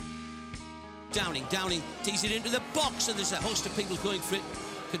Downing tees it into the box, and there's a host of people going for it.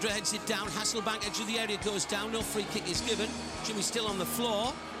 Khadra heads it down. Hasselbank edge of the area goes down. No free kick is given. Jimmy's still on the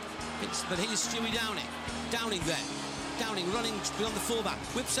floor, but here's Stewie Downing. Downing there. Downing running beyond the fullback.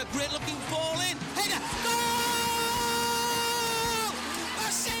 Whips a great looking ball in. Header. Goal!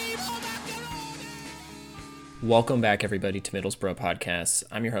 Massimo Macaroni! Welcome back, everybody, to Middlesbrough Podcasts.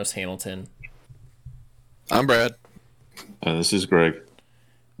 I'm your host, Hamilton. I'm Brad. This is Greg.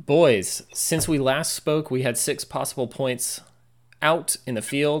 Boys, since we last spoke, we had 6 possible points out in the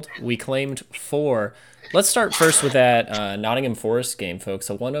field. We claimed 4. Let's start first with that Nottingham Forest game, folks.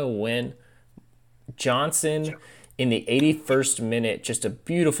 A 1-0 win. Johnson in the 81st minute, just a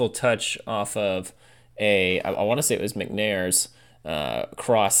beautiful touch off of I want to say it was McNair's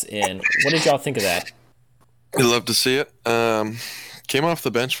cross in. What did y'all think of that? I'd love to see it. Came off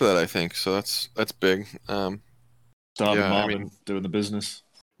the bench for that, I think, so that's big. Starting Marvin doing the business.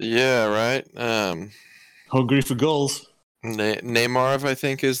 Yeah, right. Hungry for goals. Neymar, I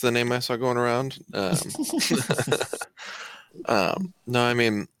think, is the name I saw going around. No, I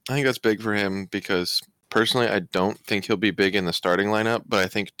mean, I think that's big for him because personally, I don't think he'll be big in the starting lineup, but I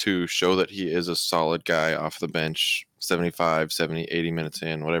think to show that he is a solid guy off the bench, 75, 70, 80 minutes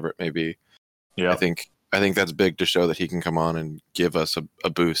in, whatever it may be. Yeah. I think that's big to show that he can come on and give us a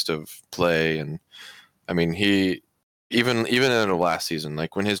boost of play. And I mean, he even in the last season,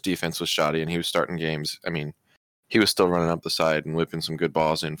 like when his defense was shoddy and he was starting games, I mean, he was still running up the side and whipping some good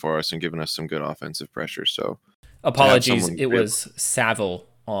balls in for us and giving us some good offensive pressure. So apologies, it was Saville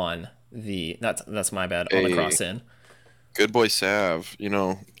on the that's my bad, on the cross in. Good boy Sav. You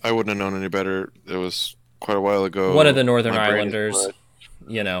know, I wouldn't have known any better. It was quite a while ago. One of the Northern Islanders.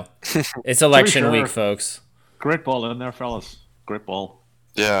 You know, it's election week, folks. Great ball in there, fellas. Great ball.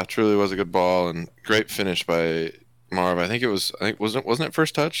 Yeah, truly was a good ball and great finish by Marv. I think wasn't it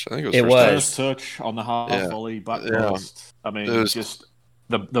first touch? I think it was first touch on the half volley back post. I mean, it was just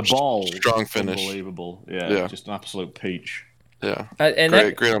the ball, strong finish, unbelievable. Yeah, just an absolute peach. Yeah,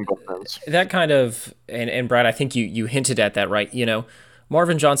 and great on both ends. That kind of and Brad, I think you hinted at that, right? You know,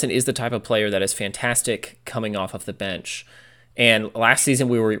 Marvin Johnson is the type of player that is fantastic coming off of the bench. And last season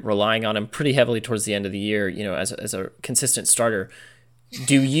we were relying on him pretty heavily towards the end of the year, you know, as a consistent starter.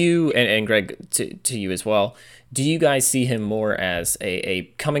 Do you, and Greg, to you as well, do you guys see him more as a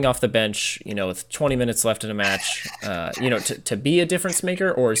coming off the bench, you know, with 20 minutes left in a match, you know, to be a difference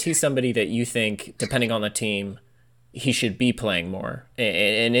maker, or is he somebody that you think, depending on the team, he should be playing more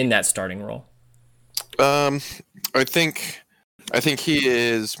and in that starting role? I think he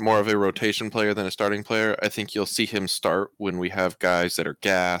is more of a rotation player than a starting player. I think you'll see him start when we have guys that are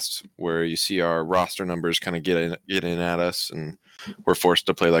gassed, where you see our roster numbers kind of get in at us, and we're forced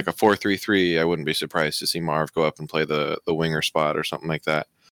to play like a 4-3-3. I wouldn't be surprised to see Marv go up and play the winger spot or something like that,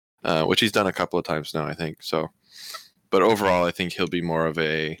 which he's done a couple of times now, I think. So, but overall, I think he'll be more of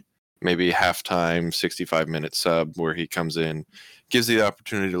a maybe halftime 65-minute sub where he comes in, gives the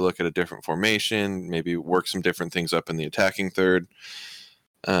opportunity to look at a different formation, maybe work some different things up in the attacking third.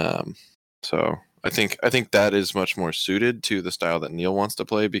 So I think that is much more suited to the style that Neil wants to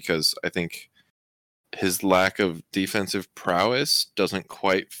play, because I think his lack of defensive prowess doesn't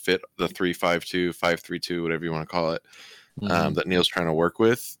quite fit the 3-5-2, 5-3-2, whatever you want to call it, that Neil's trying to work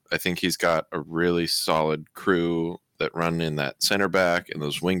with. I think he's got a really solid crew that run in that center back and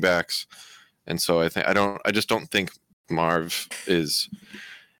those wing backs. And so I just don't think Marv is,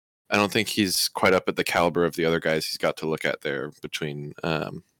 I don't think he's quite up at the caliber of the other guys he's got to look at there between,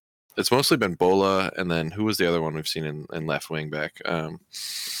 it's mostly been Bola, and then who was the other one we've seen in left wing back?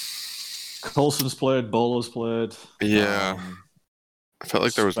 Coulson's played, Bola's played. Yeah. I felt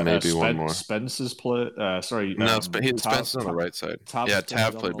like there was maybe one more. Spence's played. Spence's on the right side. Tav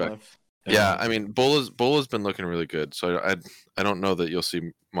played back. Yeah, I mean, Bola's been looking really good, so I don't know that you'll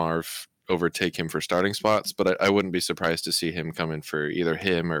see Marv overtake him for starting spots, but I wouldn't be surprised to see him come in for either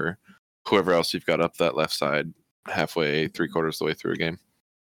him or whoever else you've got up that left side halfway, 3/4 of the way through a game.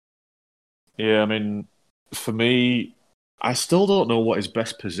 Yeah, I mean, for me, I still don't know what his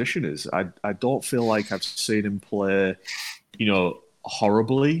best position is. I don't feel like I've seen him play, you know,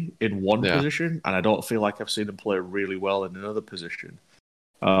 horribly in one position, and I don't feel like I've seen him play really well in another position.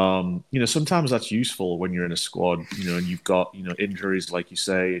 You know, sometimes that's useful when you're in a squad, you know, and you've got, you know, injuries, like you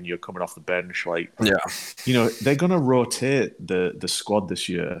say, and you're coming off the bench. Like, you know, they're going to rotate the squad this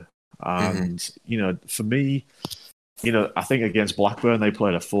year. And, you know, for me, you know, I think against Blackburn, they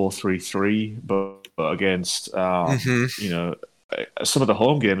played a 4-3-3, but against, you know, some of the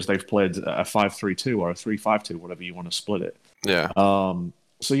home games, they've played a 5-3-2 or a 3-5-2, whatever you want to split it. Yeah.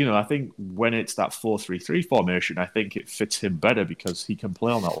 So, I think when it's that 4-3-3 formation, I think it fits him better because he can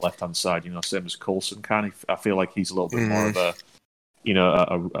play on that left-hand side, same as Coulson can. I feel like he's a little bit more of a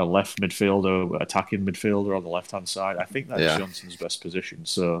left midfielder, attacking midfielder on the left-hand side. I think that's Johnson's best position.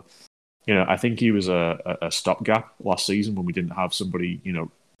 So, I think he was a stopgap last season when we didn't have somebody,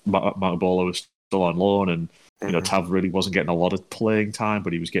 Matabolo was still on loan and, Tav really wasn't getting a lot of playing time,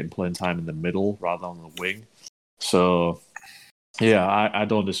 but he was getting playing time in the middle rather than on the wing. So... yeah, I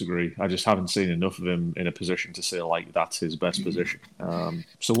don't disagree. I just haven't seen enough of him in a position to say like that's his best position.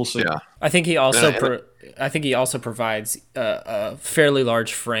 So we'll see. Yeah. I think he also provides a fairly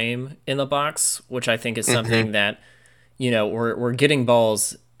large frame in the box, which I think is something that we're getting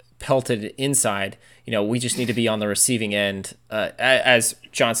balls pelted inside. We just need to be on the receiving end, as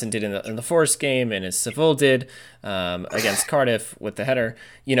Johnson did in the Forest game and as Seville did against Cardiff with the header.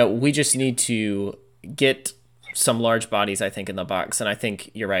 We just need to get some large bodies, I think, in the box. And I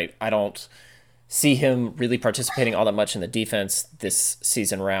think you're right. I don't see him really participating all that much in the defense this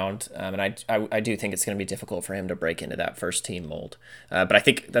season round. And I do think it's going to be difficult for him to break into that first team mold. But I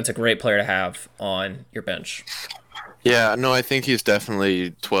think that's a great player to have on your bench. Yeah, no, I think he's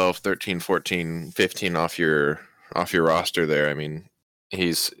definitely 12, 13, 14, 15 off your roster there. I mean,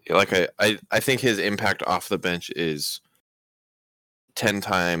 he's like, I think his impact off the bench is 10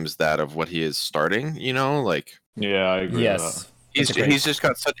 times that of what he is starting, like. Yeah, I agree. Yes. With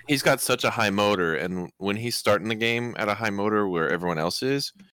that. He's got such a high motor, and when he's starting the game at a high motor where everyone else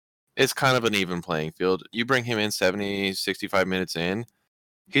is, it's kind of an even playing field. You bring him in 70, 65 minutes in,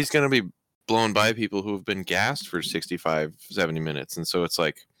 he's going to be blown by people who have been gassed for 65, 70 minutes. And so it's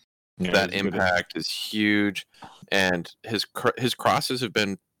like that impact is huge, and his crosses have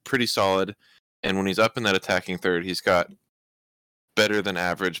been pretty solid, and when he's up in that attacking third, he's got better than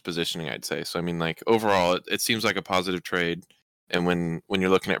average positioning, I'd say. So I mean, like, overall it seems like a positive trade, and when you're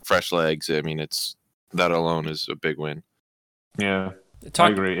looking at fresh legs, I mean, it's that alone is a big win. Yeah, I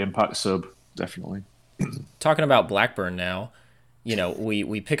agree. Impact sub, definitely. Talking about Blackburn now,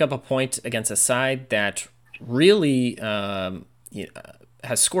 we pick up a point against a side that really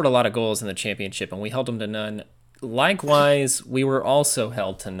has scored a lot of goals in the championship, and we held them to none. Likewise, we were also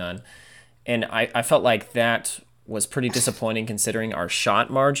held to none, and I felt like that was pretty disappointing considering our shot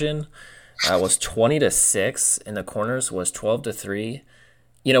margin was 20-6 and the corners was 12-3.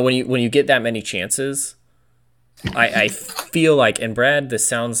 When you get that many chances, I feel like, and Brad, this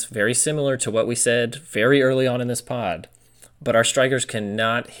sounds very similar to what we said very early on in this pod, but our strikers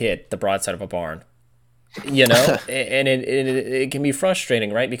cannot hit the broadside of a barn. And it can be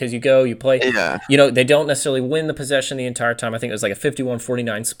frustrating, right? Because you play, they don't necessarily win the possession the entire time. I think it was like a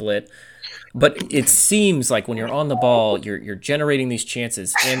 51-49 split. But it seems like when you're on the ball, you're generating these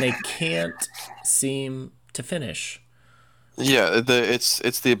chances, and they can't seem to finish. Yeah,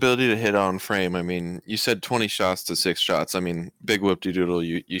 it's the ability to hit on frame. I mean, you said 20 shots to 6 shots. I mean, big whoop-de-doodle,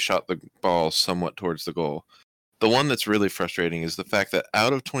 you shot the ball somewhat towards the goal. The one that's really frustrating is the fact that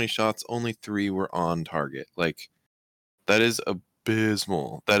out of 20 shots, only 3 were on target. Like, that is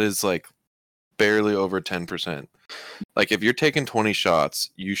abysmal. That is, like, barely over 10%. Like, if you're taking 20 shots,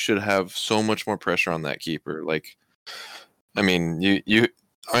 you should have so much more pressure on that keeper. Like, I mean,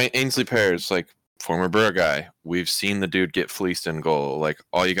 Ainsley Pears, like, former Borough guy, we've seen the dude get fleeced in goal. Like,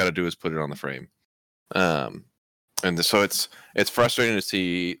 all you got to do is put it on the frame. And so it's frustrating to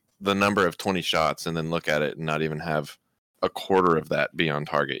see the number of 20 shots and then look at it and not even have a quarter of that be on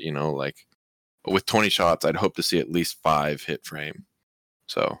target. Like, with 20 shots, I'd hope to see at least 5 hit frame.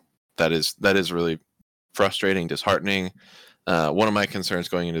 So that is really frustrating, disheartening. One of my concerns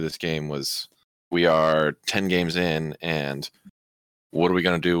going into this game was we are 10 games in, and what are we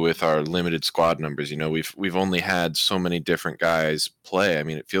going to do with our limited squad numbers? We've only had so many different guys play. I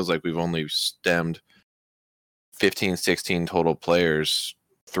mean, it feels like we've only stemmed 15, 16 total players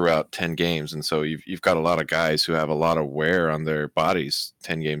throughout 10 games. And so you've got a lot of guys who have a lot of wear on their bodies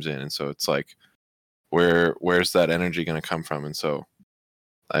 10 games in. And so it's like, where's that energy going to come from? And so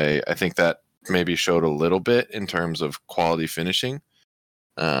I think that maybe showed a little bit in terms of quality finishing.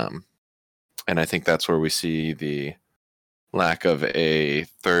 And I think that's where we see the lack of a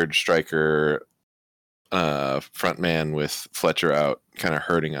third striker front man with Fletcher out kind of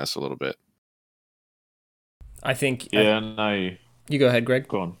hurting us a little bit. I think... Yeah, you go ahead, Greg.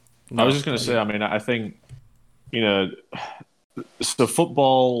 Go on. No, I was just going to say, I mean, I think, so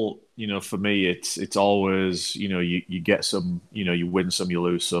football, for me, it's always, you get some, you win some, you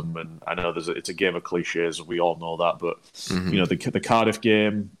lose some. And I know it's a game of cliches. We all know that. But, the Cardiff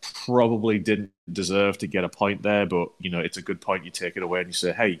game probably didn't deserve to get a point there. But, it's a good point. You take it away and you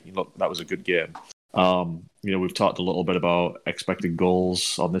say, hey, look, that was a good game. We've talked a little bit about expected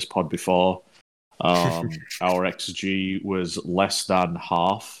goals on this pod before. Our XG was less than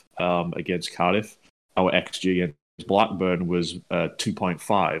half against Cardiff. Our XG against Blackburn was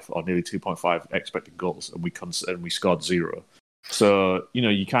 2.5 or nearly 2.5 expected goals, and we scored 0. So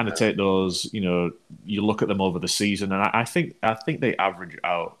you kind of take those. You look at them over the season, and I think they average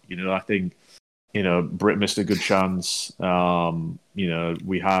out. I think Britt missed a good chance. We're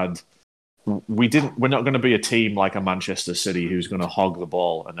not going to be a team like a Manchester City who's going to hog the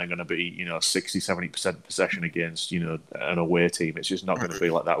ball and they're going to be 60-70% possession against an away team. It's just not going to be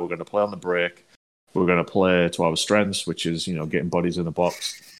like that. We're going to play on the break. We're going to play to our strengths, which is getting bodies in the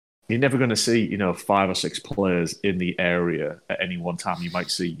box. You're never going to see 5 or 6 players in the area at any one time. You might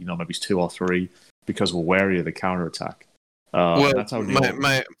see maybe 2 or 3 because we're wary of the counter attack. That's how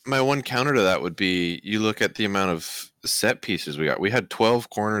my one counter to that would be you look at the amount of set pieces we got. We had 12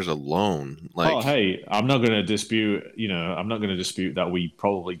 corners alone. I'm not going to dispute. I'm not going to dispute that we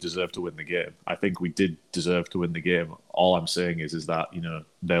probably deserve to win the game. I think we did deserve to win the game. All I'm saying is that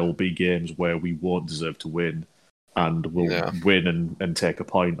there will be games where we won't deserve to win, and we'll win and take a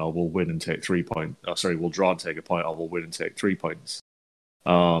point, or we'll win and take 3 points. We'll draw and take a point, or we'll win and take 3 points.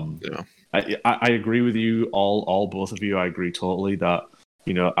 I agree with you all both of you. I agree totally that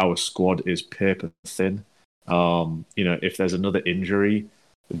our squad is paper thin. If there's another injury,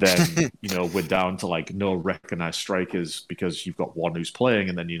 then we're down to no recognized strikers because you've got one who's playing,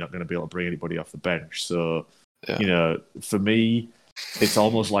 and then you're not going to be able to bring anybody off the bench. So for me, it's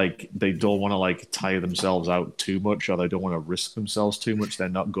almost like they don't want to tire themselves out too much, or they don't want to risk themselves too much. They're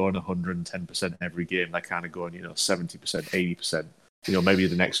not going 110% every game. They're kind of going 70%, 80%. Maybe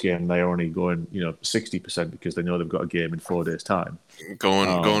the next game they're only going 60% because they know they've got a game in 4 days' time.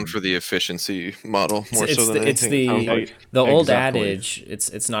 Going for the efficiency model more so than anything. It's the old adage.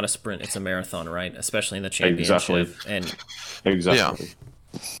 It's not a sprint, it's a marathon, right? Especially in the championship. Exactly.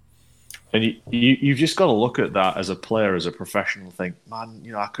 And you've just got to look at that as a player, as a professional. Think, man,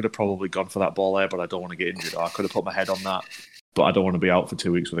 I could have probably gone for that ball there, but I don't want to get injured. Or I could have put my head on that, but I don't want to be out for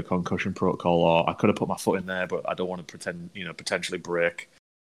 2 weeks with a concussion protocol. Or I could have put my foot in there, but I don't want to potentially break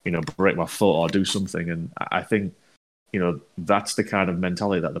my foot or do something. And I think, that's the kind of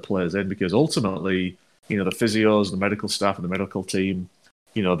mentality that the player's in, because ultimately, the physios, the medical staff, and the medical team,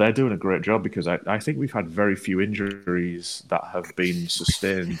 they're doing a great job, because I think we've had very few injuries that have been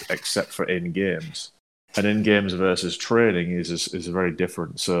sustained except for in games. And in games versus training is very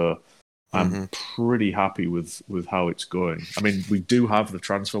different. So I'm pretty happy with how it's going. I mean, we do have the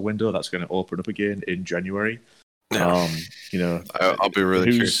transfer window that's going to open up again in January. Yeah. I'll be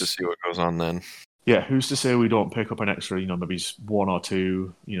really curious to see what goes on then. Yeah, who's to say we don't pick up an extra, maybe 1 or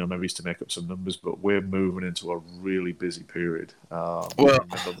 2, maybe to make up some numbers, but we're moving into a really busy period.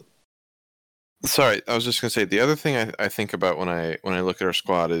 Sorry, I was just going to say, the other thing I think about when I look at our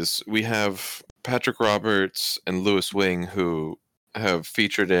squad is we have Patrick Roberts and Lewis Wing, who have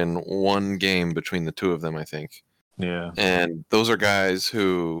featured in 1 game between the 2 of them, I think. Yeah. And those are guys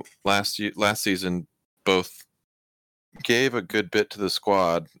who last season both gave a good bit to the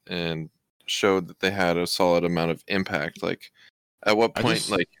squad and showed that they had a solid amount of impact. At what point,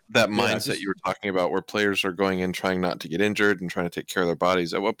 that mindset you were talking about, where players are going in trying not to get injured and trying to take care of their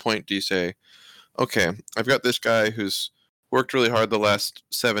bodies, at what point do you say, okay, I've got this guy who's worked really hard the last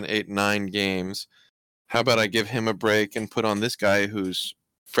 7, 8, 9 games. How about I give him a break and put on this guy who's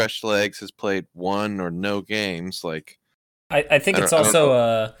fresh legs, has played 1 or no games? I think it's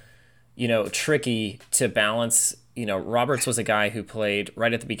also tricky to balance. Roberts was a guy who played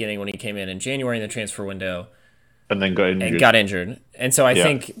right at the beginning when he came in January in the transfer window, and then got injured. And so I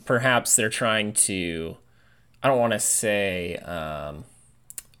think perhaps they're trying to, I don't want to say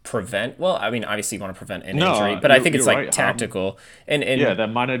prevent. Well, I mean, obviously you want to prevent an injury, but I think it's tactical. And they're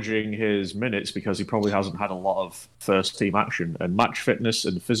managing his minutes because he probably hasn't had a lot of first team action. And match fitness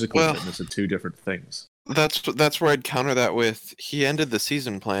and physical fitness are 2 different things. That's where I'd counter that with, he ended the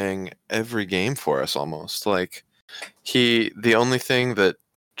season playing every game for us almost. The only thing that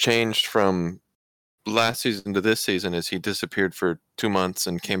changed from last season to this season is he disappeared for 2 months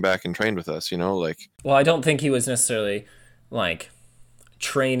and came back and trained with us, Well, I don't think he was necessarily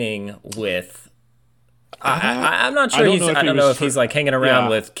training with. I'm not sure. I don't know if he's hanging around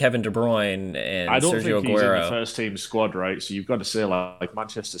with Kevin De Bruyne and Sergio Aguero. I don't think he's in the first team squad, right? So you've got to say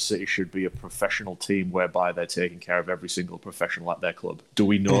Manchester City should be a professional team whereby they're taking care of every single professional at their club. Do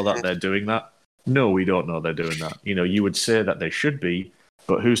we know that they're doing that? No, we don't know they're doing that. You would say that they should be,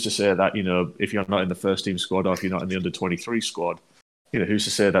 but who's to say that, if you're not in the first team squad or if you're not in the under 23 squad, who's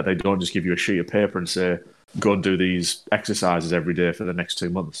to say that they don't just give you a sheet of paper and say, go and do these exercises every day for the next 2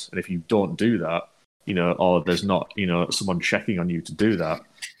 months. And if you don't do that, or there's not, someone checking on you to do that.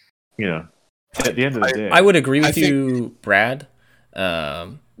 At the end of the day, I would agree with you, Brad.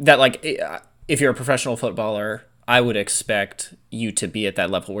 That like if you're a professional footballer, I would expect you to be at that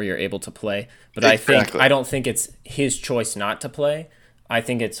level where you're able to play. But I don't think it's his choice not to play. I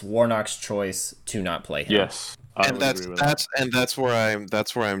think it's Warnock's choice to not play him. Yes. That's where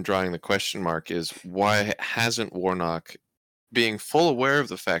I'm drawing the question mark is why hasn't Warnock, being full aware of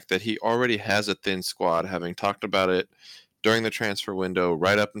the fact that he already has a thin squad, having talked about it during the transfer window,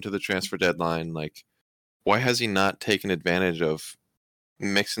 right up into the transfer deadline, like why has he not taken advantage of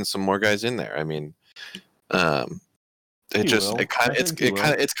mixing some more guys in there? I mean,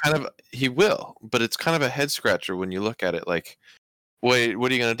 he will, but it's kind of a head scratcher when you look at it. Like, wait,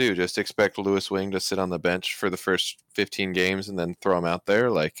 what are you gonna do? Just expect Lewis Wing to sit on the bench for the first 15 games and then throw him out there?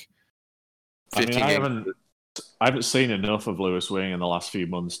 Like, 15 games. I haven't seen enough of Lewis Wing in the last few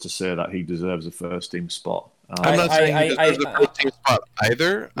months to say that he deserves a first team spot. I'm not saying he deserves a first team spot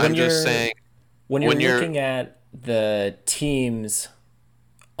either. I'm just saying when you're looking at the teams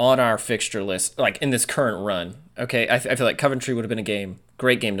on our fixture list, like in this current run, okay, I feel like Coventry would have been a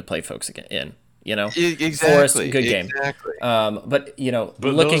great game to play folks in. Exactly. Forest, good game. Exactly. But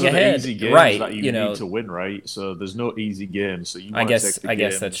looking ahead, easy games right? That you need to win, right? So there's no easy games. So I guess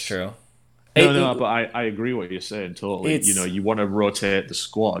that's true. But I agree what you're saying totally. You want to rotate the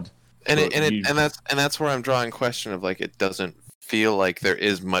squad, and that's where I'm drawing question of like it doesn't feel like there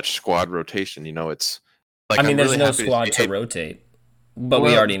is much squad rotation. It's like there's no squad to rotate, but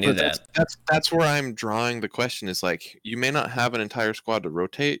we already knew that. That's where I'm drawing the question is like you may not have an entire squad to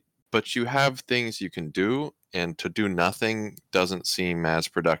rotate, but you have things you can do, and to do nothing doesn't seem as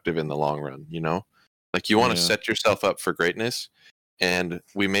productive in the long run. Like you want to set yourself up for greatness. And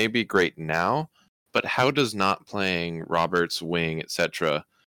we may be great now, but how does not playing Roberts, Wing, etc.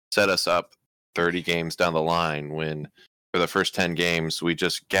 set us up 30 games down the line when for the first 10 games we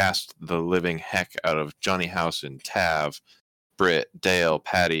just gassed the living heck out of Johnny Howson, Tav, Britt, Dale,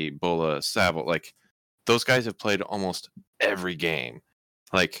 Patty, Bola, Savile? Like those guys have played almost every game.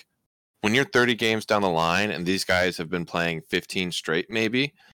 Like when you're 30 games down the line and these guys have been playing 15 straight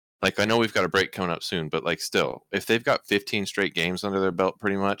maybe, like, I know we've got a break coming up soon, but, like, still, if they've got 15 straight games under their belt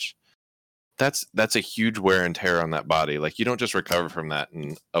pretty much, that's a huge wear and tear on that body. Like, you don't just recover from that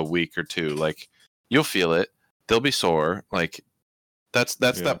in a week or two. Like, you'll feel it. They'll be sore. Like, that's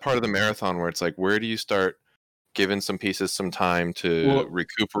that part of the marathon where it's like, where do you start giving some pieces some time to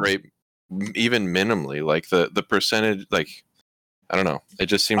recuperate even minimally? Like, the percentage, like, I don't know. It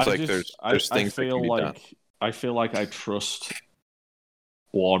just seems like there's things that can be done. I feel like I trust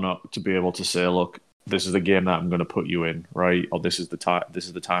Warnock to be able to say, look, this is the game that I'm going to put you in, right? Or this is the time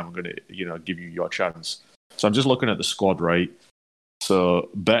I'm going to give you your chance. So I'm just looking at the squad, right? So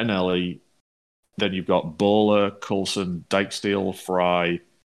Bettinelli, then you've got Bowler, Coulson, Dykesteel, Fry,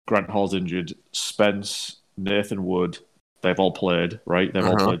 Grant Hall's injured, Spence, Nathan Wood. They've all played, right? They've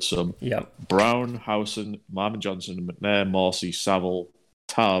all played some. Yeah. Brown, Howson, Marvin Johnson, McNair, Morsey, Saville,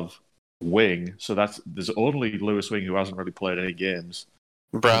 Tav, Wing. So there's only Lewis Wing who hasn't really played any games.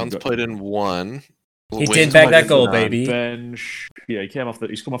 Brown's played in one. He did bag that goal, baby. Bench. Yeah,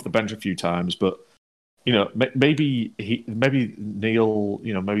 he's come off the bench a few times, but maybe Neil,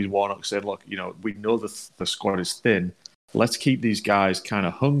 maybe Warnock said, look, we know the squad is thin. Let's keep these guys kind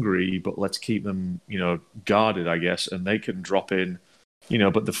of hungry, but let's keep them, guarded, I guess, and they can drop in.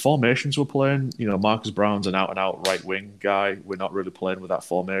 But the formations we're playing, Marcus Brown's an out-and-out right wing guy. We're not really playing with that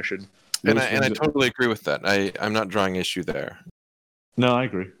formation. And I totally agree with that. I'm not drawing issue there. No, I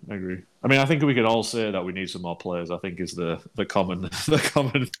agree. I mean, I think we could all say that we need some more players. I think is the common.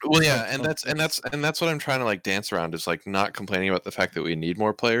 Well, yeah, and that's what I'm trying to like dance around is like not complaining about the fact that we need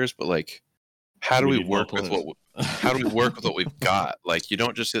more players, but like how do we work with what we've got? Like you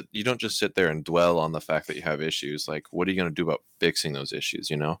don't just sit there and dwell on the fact that you have issues. Like what are you going to do about fixing those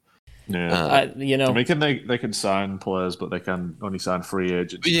issues? Yeah. I mean, they can sign players, but they can only sign free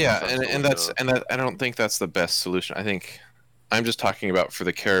agents. Yeah, and I don't think that's the best solution. I think. I'm just talking about for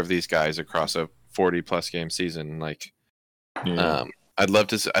the care of these guys across a 40-plus game season. Like, I'd love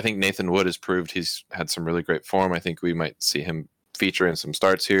to. I think Nathan Wood has proved he's had some really great form. I think we might see him feature in some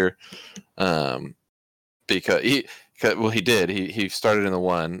starts here, because he did. He started in the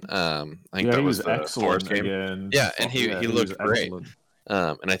one. I think that was the Forest game. Again. Yeah, and he looked great.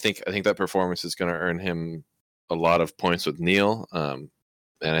 And I think that performance is going to earn him a lot of points with Neil.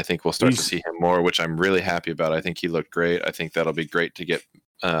 And I think we'll start to see him more, which I'm really happy about. I think he looked great. I think that'll be great to get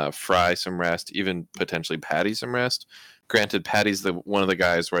Fry some rest, even potentially Patty some rest. granted, Patty's one of the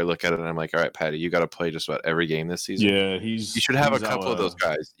guys where I look at it and I'm like, all right, Patty, you got to play just about every game this season. Yeah, you should have a couple of those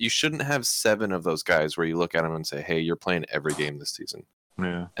guys. You shouldn't have 7 of those guys where you look at them and say, hey, you're playing every game this season.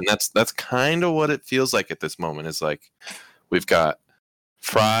 Yeah, and that's kind of what it feels like at this moment. Is like we've got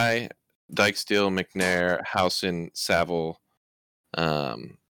Fry, Dykesdale, McNair, Howson, Saville,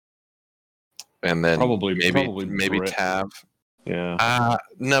 and then maybe Britt. Tav. Yeah.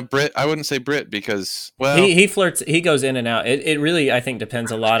 No, Britt. I wouldn't say Britt because he flirts. He goes in and out. It really, I think,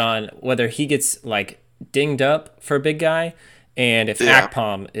 depends a lot on whether he gets like dinged up for a big guy and if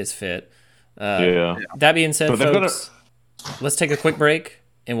Akpom is fit. That being said, folks, let's take a quick break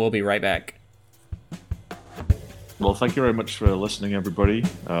and we'll be right back. Well, thank you very much for listening, everybody.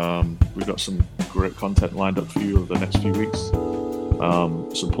 We've got some great content lined up for you over the next few weeks.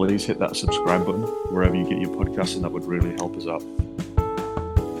 So please hit that subscribe button wherever you get your podcasts, and that would really help us out.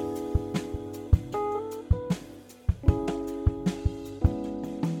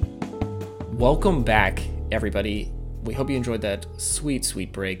 Welcome back, everybody. We hope you enjoyed that sweet,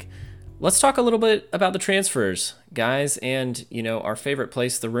 sweet break. Let's talk a little bit about the transfers, guys, and, our favorite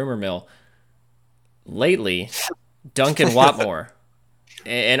place, the rumor mill. Lately, Duncan Watmore.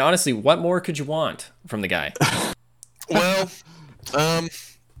 And honestly, what more could you want from the guy? Well,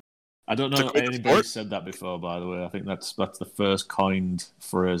 I don't know if anybody said that before, by the way. I think that's the first coined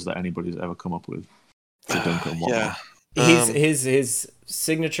phrase that anybody's ever come up with for Duncan Watmore. Yeah. His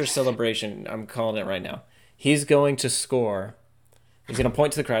signature celebration, I'm calling it right now. He's going to score. He's going to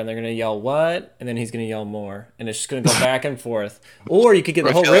point to the crowd, and they're going to yell, what? And then he's going to yell more. And it's just going to go back and forth. Or you could get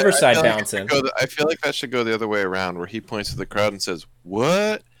the whole Riverside bouncing. I feel like that should go the other way around, where he points to the crowd and says,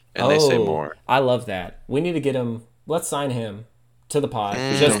 what? And they say more. I love that. We need to get him. Let's sign him to the pod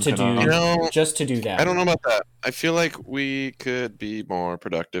just to do that. I don't know about that. I feel like we could be more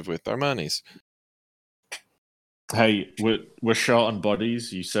productive with our monies. Hey, we're short on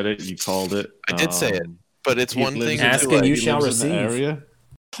bodies. You said it. You called it. I did say it. But it's one thing ask and you shall receive.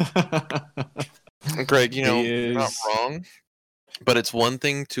 Greg, you're not wrong. But it's one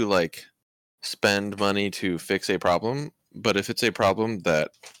thing to spend money to fix a problem. But if it's a problem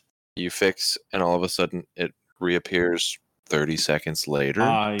that you fix and all of a sudden it reappears 30 seconds later,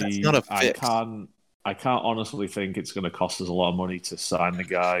 that's not a fix. I can't honestly think it's going to cost us a lot of money to sign the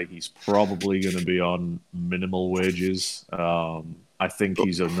guy. He's probably going to be on minimal wages. I think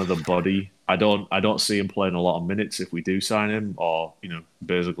he's another body. I don't see him playing a lot of minutes if we do sign him, or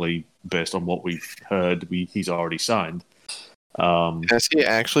basically based on what we've heard, he's already signed. Has he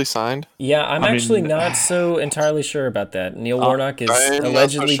actually signed? Yeah, I'm actually not so entirely sure about that. Neil Warnock has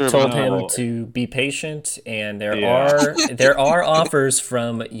allegedly told him to be patient, and there are offers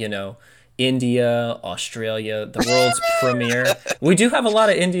from India, Australia, the world's premiere. We do have a lot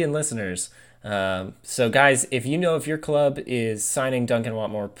of Indian listeners. So guys, if your club is signing Duncan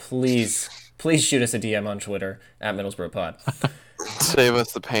Watmore, please shoot us a DM on Twitter at Middlesbrough Pod. Save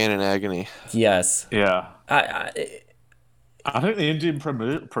us the pain and agony. Yes. Yeah. I think the Indian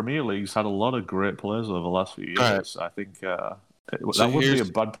Premier League's had a lot of great players over the last few years. Right. I think that wouldn't be a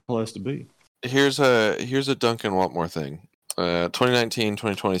bad place to be. Here's a Duncan Watmore thing.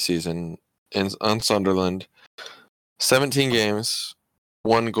 2019-2020 season on Sunderland, 17 games,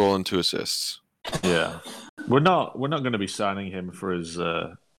 1 goal and 2 assists. Yeah, we're not going to be signing him for his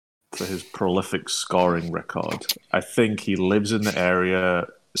prolific scoring record. I think he lives in the area.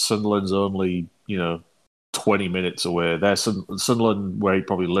 Sunderland's only 20 minutes away. Sunderland, where he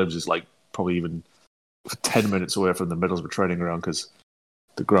probably lives, is probably even 10 minutes away from the Middlesbrough training ground, because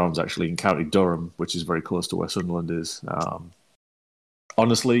the ground's actually in County Durham, which is very close to where Sunderland is.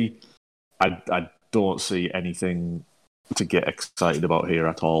 Honestly, I don't see anything to get excited about here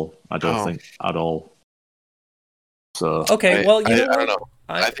at all. I don't think at all. So okay, well, I don't know.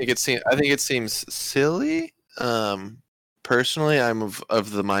 I think it seems silly. Personally, I'm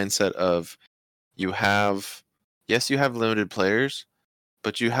of the mindset of you have limited players,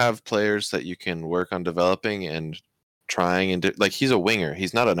 but you have players that you can work on developing and trying and he's a winger.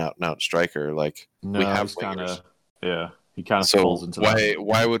 He's not an out and out striker. We have wingers. He kind of falls into that.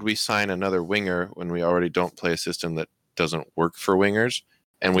 Why would we sign another winger when we already don't play a system that doesn't work for wingers?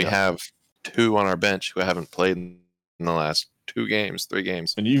 And we have 2 on our bench who haven't played in the last 3 games.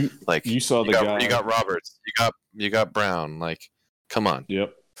 And you saw the guy. You got Roberts. You got Brown. Come on.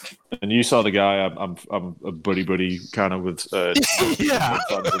 Yep. And you saw the guy. I'm a buddy kind of with. Yeah.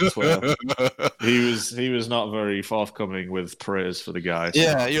 He was not very forthcoming with praise for the guy. So.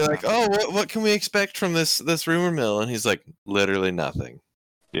 Yeah, you're like, oh, what can we expect from this rumor mill? And he's like, literally nothing.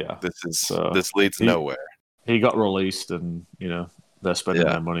 Yeah. This leads nowhere. He got released, and they're spending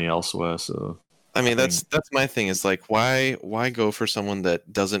their money elsewhere. So I mean, that's my thing. Is like, why go for someone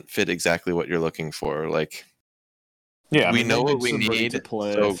that doesn't fit exactly what you're looking for? Like, Yeah, we know what we somebody need to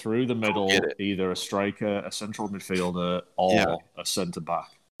play so through the middle, get it. either a striker, a central midfielder, or a centre back.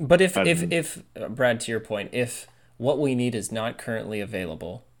 But if Brad, to your point, if what we need is not currently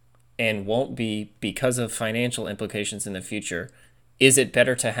available and won't be because of financial implications in the future, is it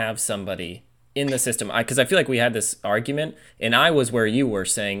better to have somebody in the system? Because I feel like we had this argument, and I was where you were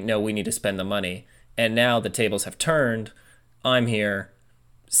saying, no, we need to spend the money. And now the tables have turned. I'm here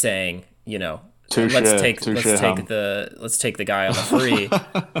saying, let's take the guy on the free.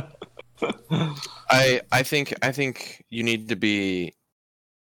 I think you need to be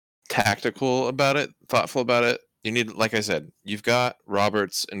tactical about it, thoughtful about it. You need, like I said, you've got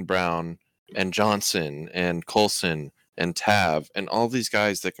Roberts and Brown and Johnson and Coulson and Tav and all these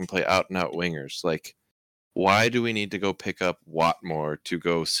guys that can play out and out wingers. Like, why do we need to go pick up Watmore to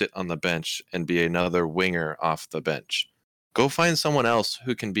go sit on the bench and be another winger off the bench? Go find someone else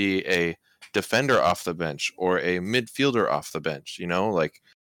who can be a defender off the bench or a midfielder off the bench. Like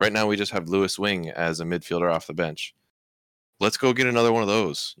right now we just have Lewis Wing as a midfielder off the bench. Let's go get another one of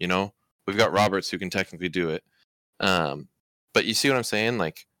those. We've got Roberts who can technically do it. But you see what I'm saying?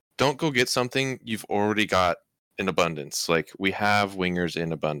 Like, don't go get something you've already got in abundance. Like, we have wingers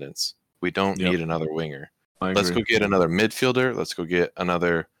in abundance. We don't need another winger. Let's go get another midfielder. Let's go get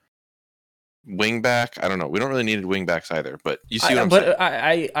another wing back. I don't know. We don't really need wing backs either. But you see what I'm saying?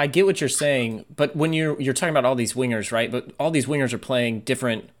 But I get what you're saying. But when you're talking about all these wingers, right? But all these wingers are playing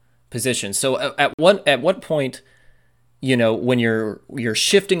different positions. So at what point, when you're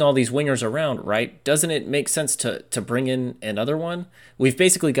shifting all these wingers around, right? Doesn't it make sense to bring in another one? We've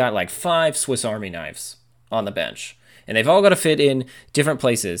basically got like 5 Swiss Army knives on the bench, and they've all got to fit in different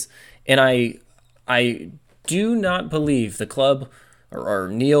places. And I do not believe the club or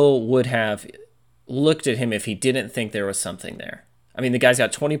Neil would have looked at him if he didn't think there was something there. I mean, the guy's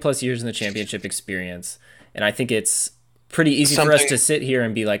got 20 plus years in the championship experience, and I think it's pretty easy for us to sit here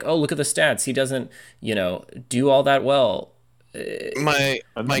and be like, oh, look at the stats. He doesn't, do all that well. My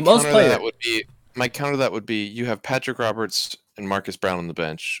counter to that would be you have Patrick Roberts and Marcus Brown on the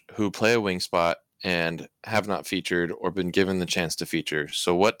bench who play a wing spot and have not featured or been given the chance to feature.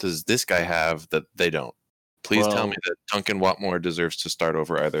 So what does this guy have that they don't? Please tell me that Duncan Watmore deserves to start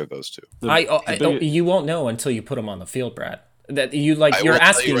over either of those two. You won't know until you put him on the field, Brad. That you're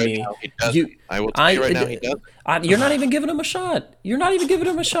asking me. I will tell you right now he doesn't. You're not even giving him a shot.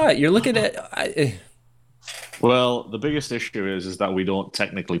 You're looking at. Well, the biggest issue is that we don't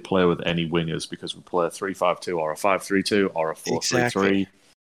technically play with any wingers because we play a 3-5-2 or a 5-3-2 or a 4-3-3. Exactly.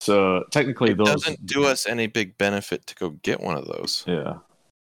 So technically, those doesn't do us any big benefit to go get one of those. Yeah,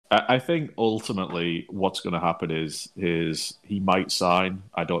 I think ultimately what's going to happen is he might sign.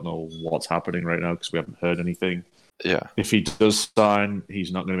 I don't know what's happening right now because we haven't heard anything. Yeah. If he does sign,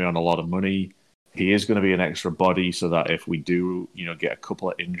 he's not going to be on a lot of money. He is going to be an extra body so that if we do, get a couple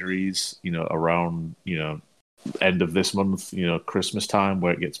of injuries, around, end of this month, Christmas time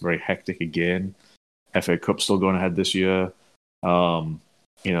where it gets very hectic again. FA Cup's still going ahead this year.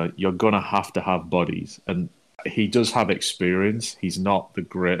 You're going to have bodies. And he does have experience. He's not the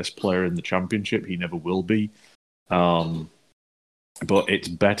greatest player in the championship. He never will be. But it's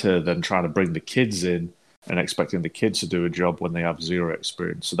better than trying to bring the kids in and expecting the kids to do a job when they have zero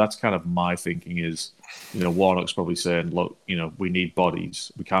experience. So that's kind of my thinking is, Warnock's probably saying, look, we need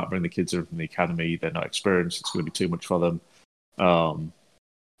bodies. We can't bring the kids in from the academy. They're not experienced. It's going to be too much for them.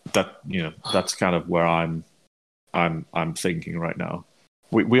 That's kind of where I'm thinking right now.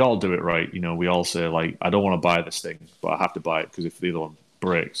 We all do it right. We all say, like, I don't want to buy this thing, but I have to buy it because if the other one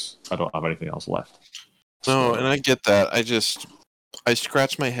breaks, I don't have anything else left. No, and I get that. I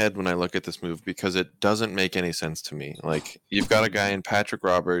scratch my head when I look at this move because it doesn't make any sense to me. Like, you've got a guy in Patrick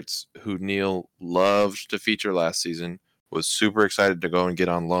Roberts who Neil loved to feature last season, was super excited to go and get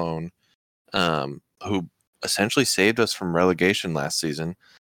on loan, who essentially saved us from relegation last season.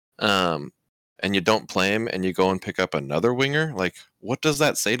 And you don't play him and you go and pick up another winger. Like, what does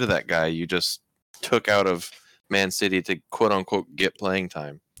that say to that guy you just took out of Man City to quote unquote get playing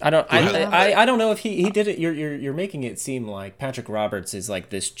time? I don't know if he did it. You're making it seem like Patrick Roberts is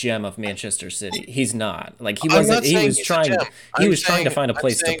like this gem of Manchester City. He's not. Like, he wasn't. He was trying to find a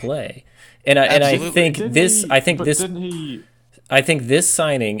place to play. And I think this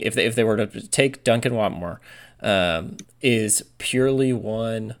signing, if they were to take Duncan Watmore, is purely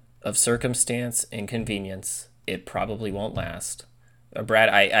one of circumstance and convenience. It probably won't last. Brad,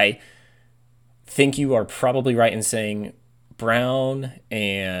 I think you are probably right in saying Brown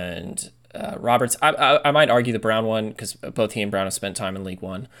and Roberts. I might argue the Brown one because both he and Brown have spent time in League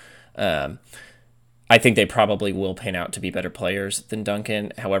One. I think they probably will pan out to be better players than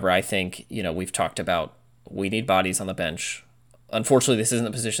Duncan. However, I think, we've talked about we need bodies on the bench. Unfortunately, this isn't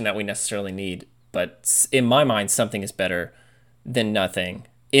the position that we necessarily need, but in my mind, something is better than nothing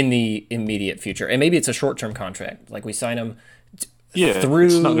in the immediate future. And maybe it's a short-term contract. Like we sign him through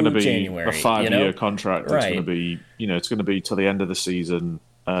it's not going to be January, a 5-year contract. Right. It's going to be, it's going to be till the end of the season.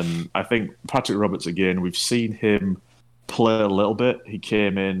 And I think Patrick Roberts, again, we've seen him play a little bit. He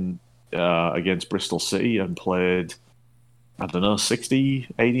came in against Bristol City and played, 60,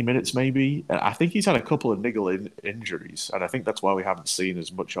 80 minutes maybe. And I think he's had a couple of niggle injuries, and I think that's why we haven't seen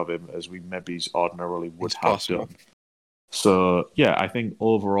as much of him as we maybe ordinarily would have done. So, yeah, I think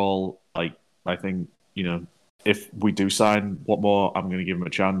overall, if we do sign Watmore, I'm going to give him a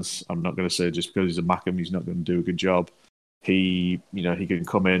chance. I'm not going to say just because he's a Mackem, he's not going to do a good job. He can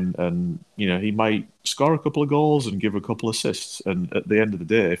come in and, he might score a couple of goals and give a couple of assists. And at the end of the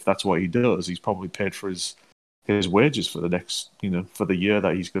day, if that's what he does, he's probably paid for his wages for the next, for the year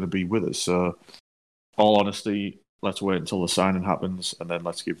that he's going to be with us. So, all honesty, let's wait until the signing happens, and then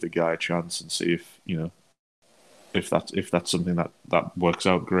let's give the guy a chance and see if that's something that works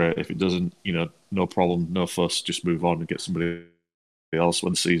out. Great. If it doesn't, no problem, no fuss. Just move on and get somebody else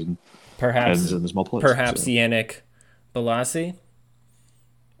when the season ends and there's more players. Perhaps Yannick Bolasie.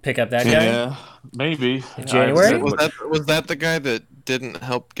 Pick up that guy. Yeah, maybe. January? Was that the guy that didn't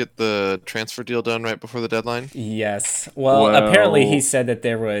help get the transfer deal done right before the deadline? Yes. Well, apparently he said that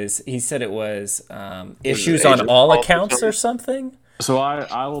it was issues on all accounts or something. So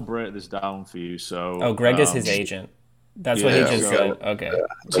I will break this down for you. So Greg is his agent. That's what he just said. Okay,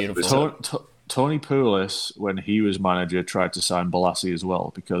 beautiful. Tony Pulis, when he was manager, tried to sign Bolasie as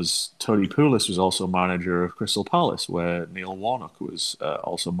well, because Tony Pulis was also manager of Crystal Palace, where Neil Warnock was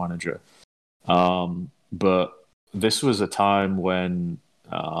also manager. But this was a time when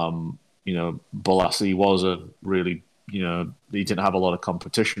Bolasie wasn't really, he didn't have a lot of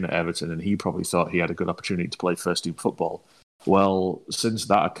competition at Everton, and he probably thought he had a good opportunity to play first team football. Well, since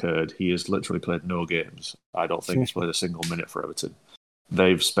that occurred, he has literally played no games. I don't think he's played a single minute for Everton.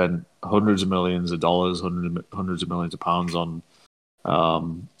 They've spent hundreds of millions of dollars, hundreds of millions of pounds on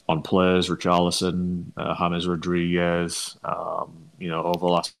players, Richarlison, James Rodriguez, over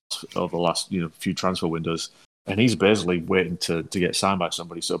the last few transfer windows, and he's basically waiting to get signed by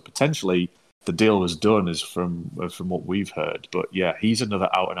somebody. So potentially the deal was done, is from what we've heard. But yeah, he's another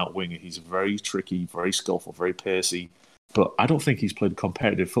out and out winger. He's very tricky, very skillful, very pacey. But I don't think he's played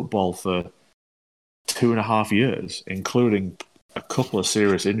competitive football for 2.5 years, including a couple of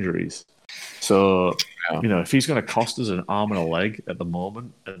serious injuries. So, if he's going to cost us an arm and a leg at the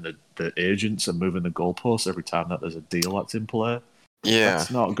moment, and the agents are moving the goalposts every time that there's a deal that's in play,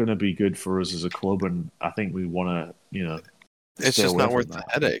 that's not going to be good for us as a club. And I think we want to, it's just not worth the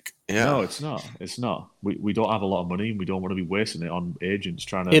headache. Yeah. No, it's not. It's not. We don't have a lot of money, and we don't want to be wasting it on agents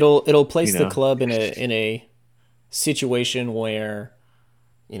trying to. It'll place the club in a situation where,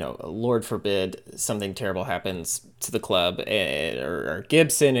 Lord forbid something terrible happens to the club or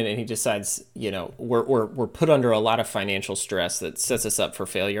Gibson, and he decides, we're put under a lot of financial stress that sets us up for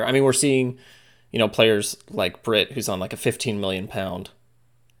failure. I mean, we're seeing, players like Britt, who's on like a £15 million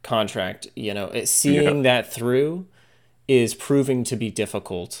contract, seeing that through is proving to be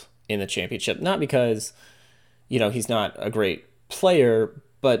difficult in the Championship. Not because, he's not a great player,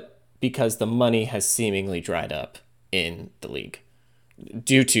 but because the money has seemingly dried up in the league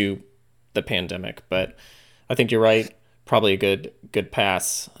due to the pandemic. But I think you're right. Probably a good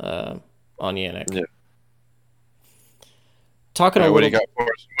pass on Yannick. Yeah. Talking what do you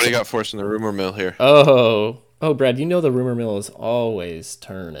got for us in the rumor mill here? Oh, Brad, the rumor mill is always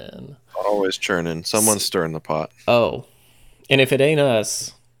turning. Always churning. Someone's stirring the pot. Oh, and if it ain't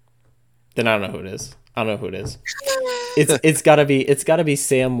us, then I don't know who it is. It's gotta be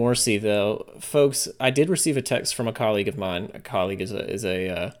Sam Morsey, though, folks. I did receive a text from a colleague of mine. A colleague is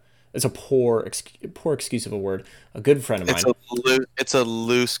a poor excuse of a word. A good friend of mine. It's a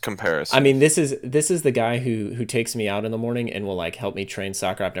loose comparison. I mean, this is the guy who takes me out in the morning and will help me train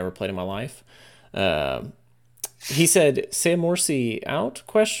soccer. I've never played in my life. He said Sam Morsey out ?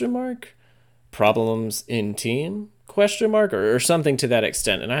 Problems in team ? Or something to that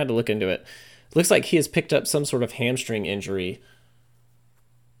extent. And I had to look into it. Looks like he has picked up some sort of hamstring injury.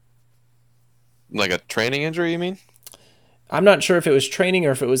 Like a training injury, you mean? I'm not sure if it was training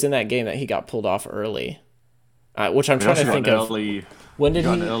or if it was in that game that he got pulled off early. Which I'm trying to think of. When did he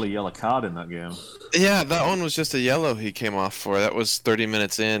got an early yellow card in that game? Yeah, that one was just a yellow he came off for. That was 30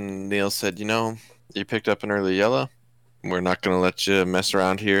 minutes in. Neil said, you picked up an early yellow. We're not going to let you mess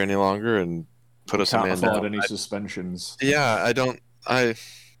around here any longer and put us in man down. Any suspensions. Yeah,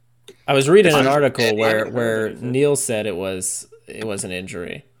 I was reading an I- article I where haven't heard anything. Neil said it was an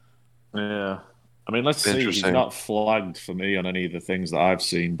injury. Yeah. I mean, let's see. He's Interesting. not flagged for me on any of the things that I've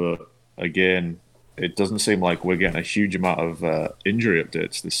seen, but again, it doesn't seem like we're getting a huge amount of injury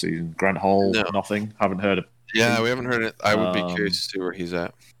updates this season. Grant Hall, No. nothing. Haven't heard of. Yeah, we haven't heard it. I would be Um, curious to see where he's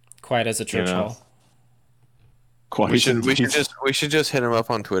at. Quiet as a church know, hall. Quite We should indeed. just hit him up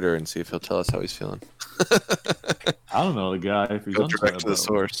on Twitter and see if he'll tell us how he's feeling. I don't know the guy if he's Go on direct Twitter, to the but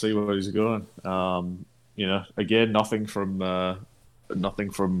source. see where he's going. Again, nothing from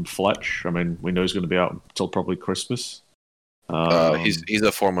Fletch. I mean, we know he's going to be out until probably Christmas. He's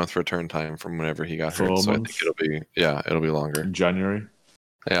a 4-month return time from whenever he got hurt, 4 so I months? think it'll be longer. in January.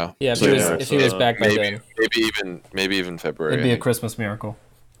 Yeah, Yeah, if So, he was yeah, if he was so back by maybe then, maybe even February. it'd be I a think. Christmas miracle.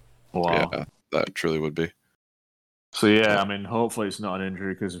 Wow. Yeah, that truly would be. So yeah, I mean, hopefully it's not an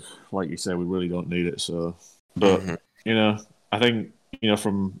injury because, like you said, we really don't need it. So, but Mhm. I think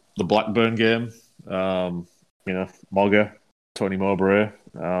from the Blackburn game, Mogger, Tony Mowbray,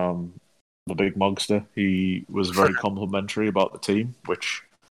 the big Mogster, he was very complimentary about the team, which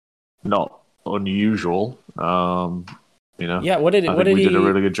not unusual. Yeah, what did I what think did we did a he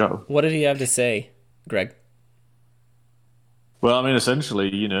really good job. what did he have to say, Greg? Well, I mean, essentially,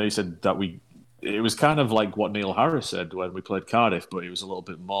 he said that it was kind of like what Neil Harris said when we played Cardiff, but he was a little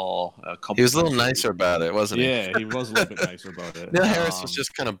bit more He was a little complimentary. nicer about it, wasn't he? Yeah, he was a little bit nicer about it. Neil Harris was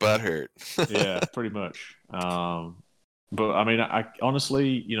just kind of butthurt. Yeah, pretty much. But I mean, I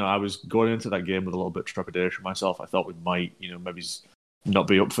honestly, I was going into that game with a little bit of trepidation myself. I thought we might, maybe not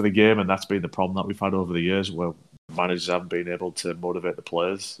be up for the game, and that's been the problem that we've had over the years, where managers haven't been able to motivate the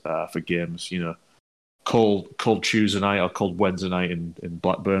players for games. Cold Tuesday night or cold Wednesday night in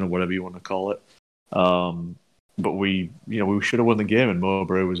Blackburn or whatever you want to call it. But we should have won the game, and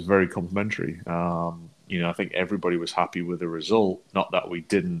Mowbray was very complimentary. I think everybody was happy with the result. Not that we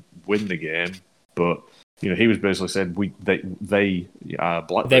didn't win the game, but he was basically saying Blackburn They weren't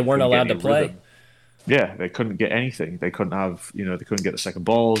couldn't get allowed to any play. rhythm. Yeah, they couldn't get anything. They couldn't have, they couldn't get the second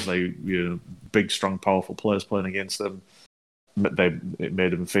balls. They, big, strong, powerful players playing against them. It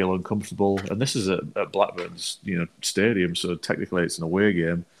made them feel uncomfortable. And this is at Blackburn's, stadium, so technically it's an away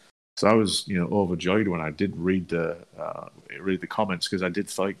game. So I was, overjoyed when I did read the comments, because I did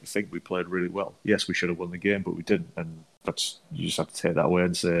think we played really well. Yes, we should have won the game, but we didn't. And you just have to take that away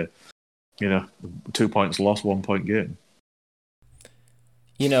and say, 2 points lost, 1 point gain.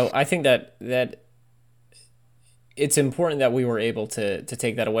 I think that it's important that we were able to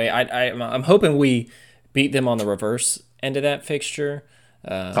take that away. I'm hoping we beat them on the reverse end of that fixture.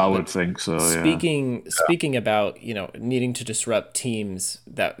 I would think so. Yeah. Speaking about needing to disrupt teams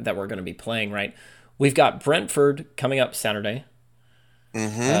that we're going to be playing, right? We've got Brentford coming up Saturday.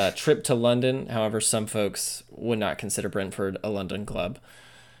 Trip to London. However, some folks would not consider Brentford a London club.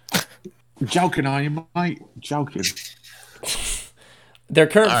 Joking, are you, mate? Joking. Their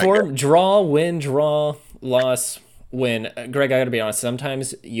current right, form: draw, win, draw, loss, win. Greg, I got to be honest.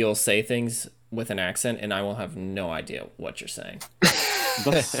 Sometimes you'll say things with an accent, and I will have no idea what you're saying.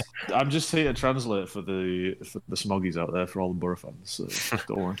 I'm just here to translate for the smoggies out there, for all the Borough fans. So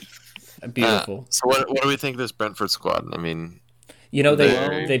don't worry. Beautiful. So what do we think of this Brentford squad? I mean,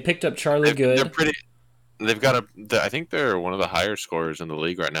 they picked up Charlie Good. They're pretty. They've got I think they're one of the higher scorers in the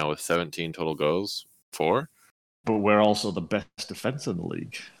league right now with 17 total goals. 4. But we're also the best defense in the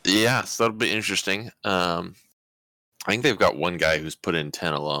league. Yeah, so that'll be interesting. I think they've got one guy who's put in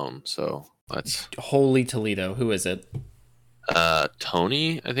 10 alone. So that's Holy Toledo. Who is it?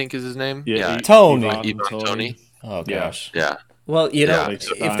 Tony, I think is his name. Yeah, Tony. Ivan Tony. Oh gosh. Yeah. Well, Yeah.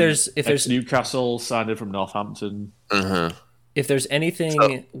 if there's Newcastle signed him from Northampton. if there's anything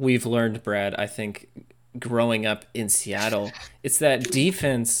So- we've learned, Brad, I think growing up in Seattle, it's that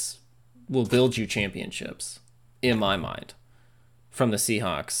defense will build you championships, in my mind, from the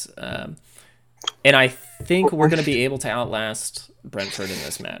Seahawks. And I think we're going to be able to outlast Brentford in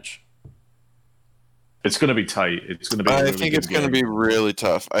this match. It's going to be tight. It's going to be. I think it's going to be really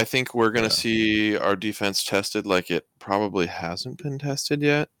tough. I think we're going to see our defense tested like it probably hasn't been tested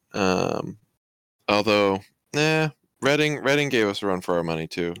yet. Although, Reading gave us a run for our money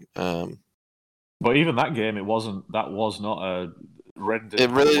too. But even that game, it wasn't. That was not a. Reading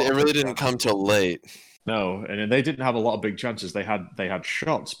It really didn't come till late. No, and they didn't have a lot of big chances. They had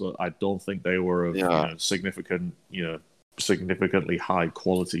shots, but I don't think they were of significantly high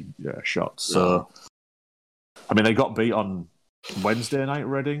quality shots. So, I mean, they got beat on Wednesday night,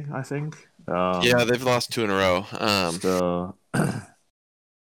 Reading, I think. Yeah, they've lost 2 in a row. So,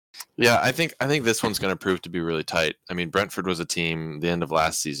 yeah, I think this one's going to prove to be really tight. I mean, Brentford was a team the end of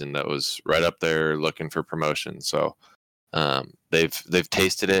last season that was right up there looking for promotion. So They've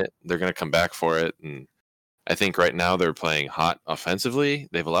tasted it. They're going to come back for it, and I think right now they're playing hot offensively.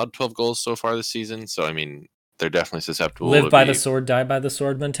 They've allowed 12 goals so far this season, so I mean they're definitely susceptible. Live by the sword, die by the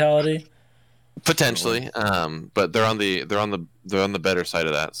sword mentality. Potentially, but they're on the better side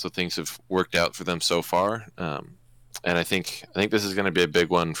of that. So things have worked out for them so far, and I think this is going to be a big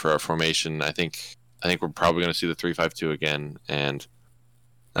one for our formation. I think we're probably going to see the 3-5-2 again, and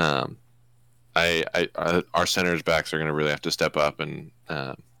our centers backs are going to really have to step up and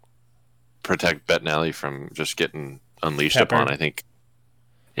protect Bettinelli from just getting unleashed upon. I think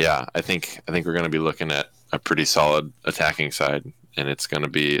we're going to be looking at a pretty solid attacking side, and it's going to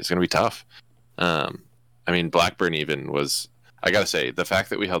be tough. I mean, Blackburn even was. I gotta say, the fact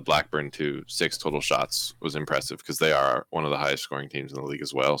that we held Blackburn to 6 total shots was impressive because they are one of the highest scoring teams in the league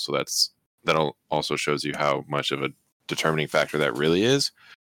as well. So that also shows you how much of a determining factor that really is.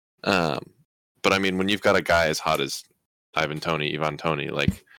 But I mean, when you've got a guy as hot as Ivan Toney,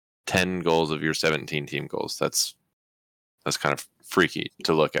 like 10 goals of your 17 team goals, that's kind of freaky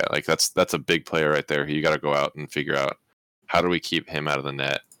to look at. Like that's a big player right there. You got to go out and figure out how do we keep him out of the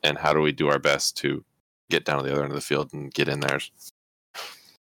net, and how do we do our best to get down to the other end of the field and get in there.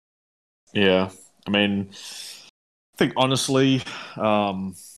 Yeah, I mean, I think honestly,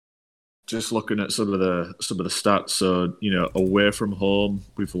 just looking at some of the stats. So away from home,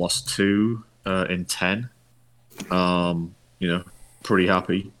 we've lost 2 in 10. Pretty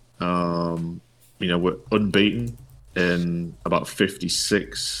happy. We're unbeaten in about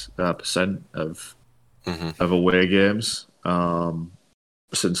 56% of away games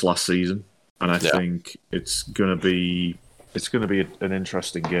since last season. And I think it's gonna be an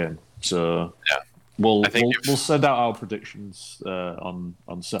interesting game. So we'll send out our predictions on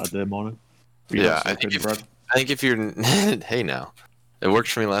Saturday morning. I think if you're hey now, it worked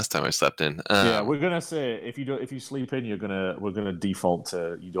for me last time I slept in. We're gonna say if you sleep in, we're gonna default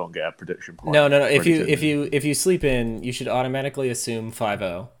to you don't get a prediction point. No. If you sleep in, you should automatically assume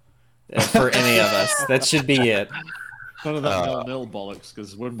 5-0 for any of us. That should be it. None of that 0-0 bollocks,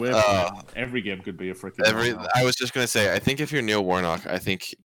 because when we're playing, every game could be a freaking. I was just gonna say, I think if you're Neil Warnock, I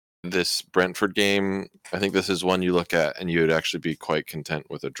think this Brentford game, I think this is one you look at and you would actually be quite content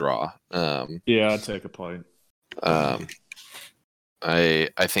with a draw. I'd take a point. I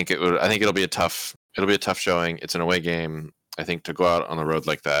think it'll be a tough showing. It's an away game. I think to go out on the road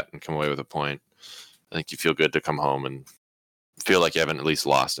like that and come away with a point, I think you feel good to come home and feel like you haven't at least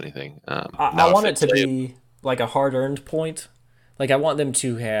lost anything. I want it to be like a hard-earned point. Like I want them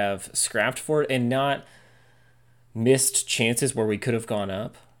to have scrapped for it and not missed chances where we could have gone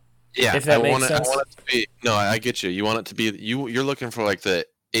up. Yeah, if that makes sense. I want it to be. No, I get you. You want it to be. You're looking for like the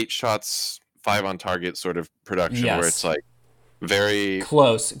 8 shots, 5 on target sort of production, where it's like very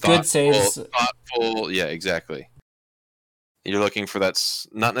close, good saves, thoughtful. Yeah, exactly. You're looking for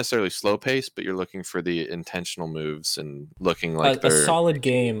not necessarily slow pace, but you're looking for the intentional moves and looking like a solid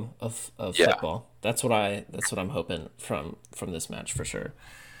game of football. That's what I'm hoping from this match for sure.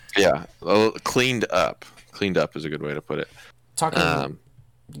 Yeah, cleaned up. Cleaned up is a good way to put it.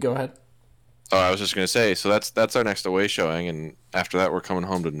 Go ahead. Oh, I was just going to say, so that's our next away showing, and after that we're coming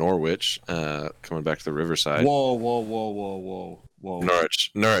home to Norwich, coming back to the Riverside. Whoa.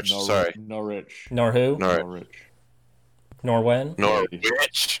 Norwich, sorry. Norwich. Nor who? Norwich. Norwen?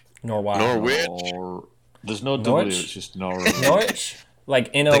 Norwich. Norwich. There's no W, it's just Norwich. Norwich?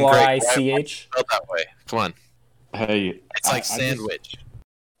 Like N-O-I-C-H? Spelled that way. Come on. Hey. It's like sandwich.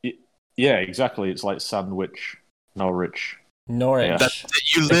 Yeah, exactly. It's like sandwich. Norwich. Norwich.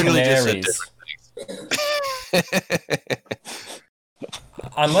 You literally just said different things.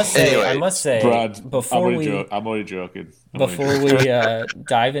 I must say, Brad, before I'm only joking. Before we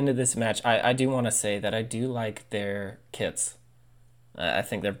dive into this match, I do want to say that I do like their kits. I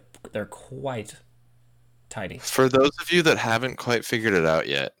think they're quite tidy. For those of you that haven't quite figured it out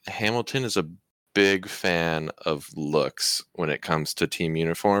yet, Hamilton is a big fan of looks when it comes to team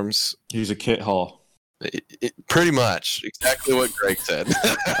uniforms. He's a kit whore. Pretty much exactly what Greg said.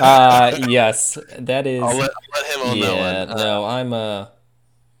 Yes, that is. I'll let him on that one. No, I'm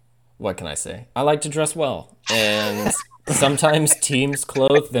what can I say? I like to dress well, and sometimes teams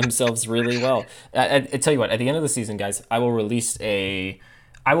clothe themselves really well. I tell you what, at the end of the season, guys, I will release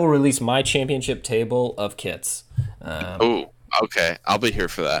my championship table of kits. Okay, I'll be here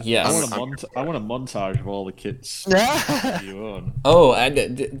for that. Yes. I want a montage of all the kits you own. Oh,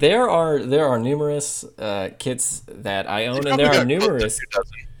 there are numerous kits that I own, and there are numerous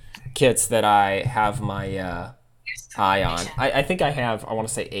kits that I have my eye on. I think I want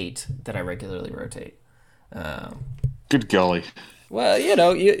to say 8 that I regularly rotate. Good golly. Well,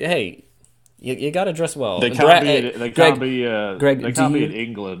 hey, You got to dress well. They can't be in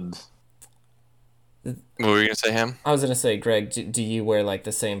England. What were you gonna say, Ham? I was gonna say, Greg, do you wear like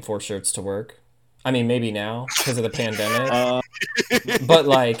the same 4 shirts to work? I mean, maybe now because of the pandemic, but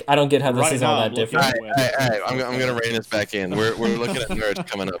like, I don't get how this is all that different. I'm gonna rein this back in. We're looking at Norwich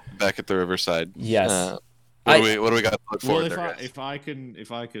coming up back at the Riverside. Yes. What do we got to look forward to? Well, if I can,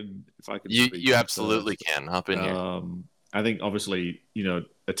 you absolutely can hop in here. I think obviously,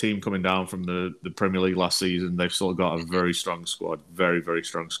 a team coming down from the Premier League last season, they've still got a very strong squad, very, very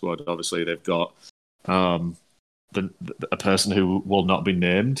strong squad. Obviously, they've got a person who will not be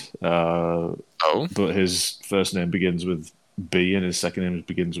named, but his first name begins with B and his second name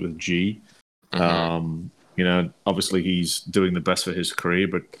begins with G. Mm-hmm. Obviously he's doing the best for his career,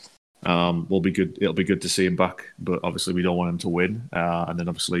 but will be good. It'll be good to see him back, but obviously we don't want him to win. And then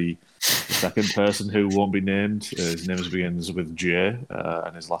obviously the second person who won't be named, his name begins with J,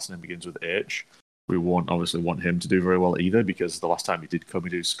 and his last name begins with H. We won't obviously want him to do very well either, because the last time he did come,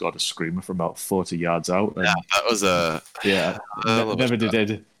 he scored a screamer from about 40 yards out. And, yeah, that was never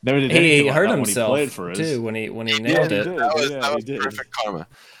did. He hurt himself when he played for us too when he nailed it. That was perfect karma.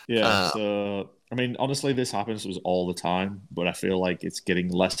 Yeah. So I mean, honestly, this happens to us all the time, but I feel like it's getting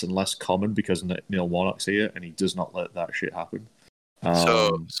less and less common because Neil Warnock's here, and he does not let that shit happen.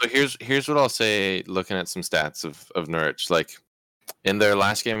 So here's what I'll say. Looking at some stats of Norwich, like in their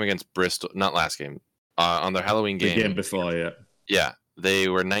last game against Bristol, not last game, on their Halloween game, the game before, yeah, they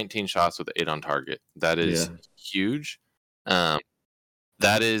were 19 shots with 8 on target. That is huge. That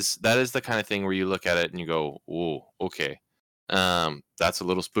is the kind of thing where you look at it and you go, "Whoa, okay, that's a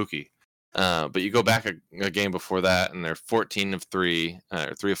little spooky." But you go back a game before that, and they're 14 of 3,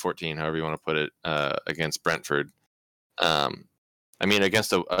 or 3 of 14, however you want to put it, against Brentford. I mean,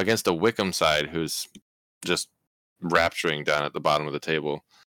 against a Wickham side who's just rapturing down at the bottom of the table.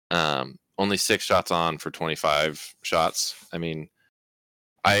 Only 6 shots on for 25 shots. I mean,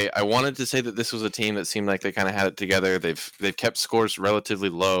 I wanted to say that this was a team that seemed like they kind of had it together. They've kept scores relatively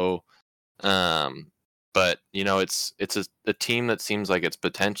low. But it's a team that seems like it's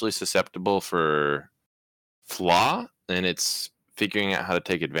potentially susceptible for flaw, and it's figuring out how to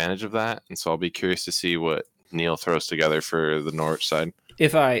take advantage of that. And so I'll be curious to see what Neil throws together for the Norwich side.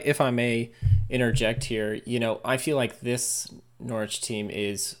 If I may interject here, I feel like this Norwich team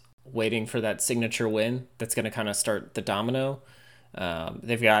is waiting for that signature win that's going to kind of start the domino.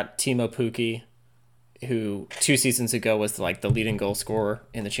 They've got Timo Pukki, who 2 seasons ago was like the leading goal scorer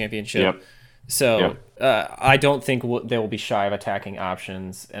in the championship. Yep. So I don't think they will be shy of attacking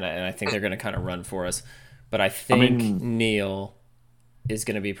options, and I think they're going to kind of run for us. But I think Neil is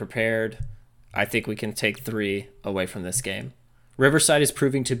going to be prepared. I think we can take 3 away from this game. Riverside is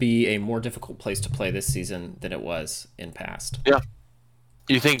proving to be a more difficult place to play this season than it was in past. Yeah.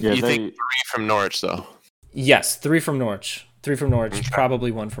 You think 3 from Norwich, though? Yes, 3 from Norwich. 3 from Norwich, okay.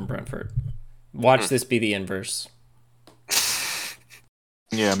 Probably 1 from Brentford. Watch this be the inverse.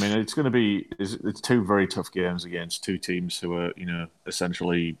 Yeah, I mean, it's going to be it's 2 very tough games against 2 teams who are,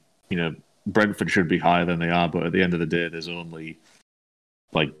 essentially, Brentford should be higher than they are, but at the end of the day, there's only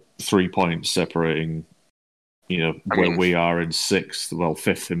like 3 points separating, where we are in 6th,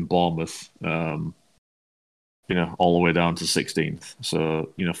 5th in Bournemouth, all the way down to 16th. So,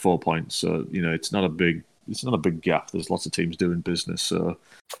 4 points. So, it's not a big gap. There's lots of teams doing business. So,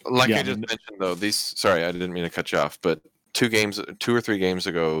 I just mentioned though, sorry, I didn't mean to cut you off, but 2 or 3 games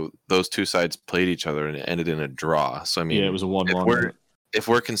ago, those 2 sides played each other and it ended in a draw. So I mean, it was a 1-1. If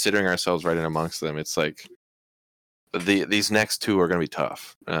we're considering ourselves right in amongst them, it's like these next 2 are going to be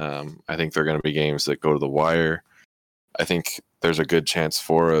tough. I think they're going to be games that go to the wire. I think there's a good chance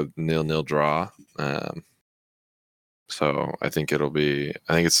for a 0-0 draw. So I think it'll be.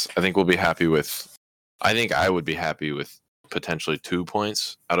 I think we'll be happy with. I think I would be happy with potentially 2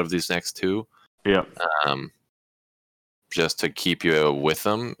 points out of these next 2. Yeah. Just to keep you with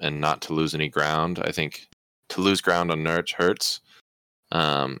them and not to lose any ground. I think to lose ground on Norwich hurts.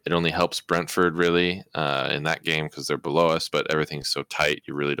 It only helps Brentford really in that game because they're below us, but everything's so tight.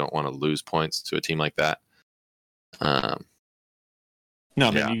 You really don't want to lose points to a team like that. No,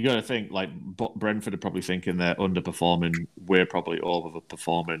 I mean, you got to think like Brentford are probably thinking they're underperforming. We're probably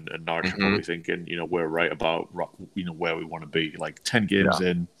overperforming, and Norwich are probably thinking, we're right about where we want to be. Like 10 games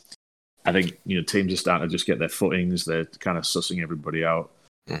in, I think teams are starting to just get their footings. They're kind of sussing everybody out.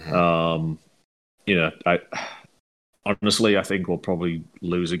 I honestly, I think we'll probably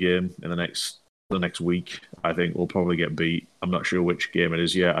lose a game in the next week. I think we'll probably get beat. I'm not sure which game it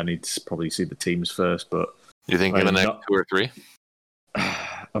is yet. I need to probably see the teams first. But you think in the next 2 or 3?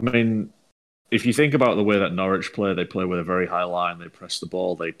 I mean, if you think about the way that Norwich play, they play with a very high line. They press the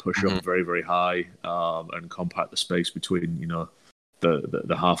ball, they push up very, very high, and compact the space between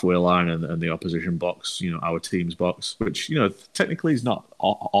the halfway line and the opposition box. Our team's box, which technically is not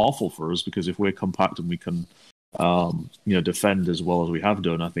awful for us, because if we're compact and we can defend as well as we have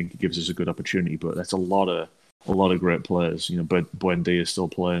done, I think it gives us a good opportunity. But that's a lot of great players. But Buendia is still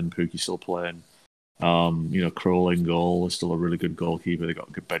playing, Pukki's still playing. Kroll in goal is still a really good goalkeeper. They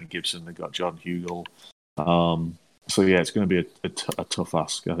got Ben Gibson, they got John Hugel. So yeah, it's going to be a tough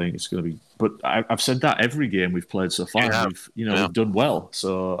ask. I think it's going to be. But I've said that every game we've played so far, we've done well.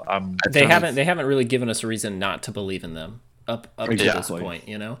 So they haven't really given us a reason not to believe in them up to this point.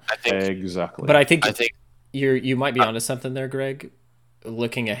 Exactly. But I think you might be onto something there, Greg.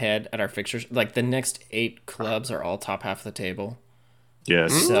 Looking ahead at our fixtures, like the next 8 clubs are all top half of the table. Yeah,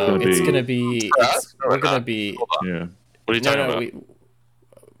 so it's going to be. We're going to be. Yeah. What are you talking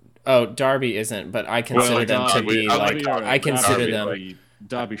about? Derby isn't, but I consider them to be like. I consider them.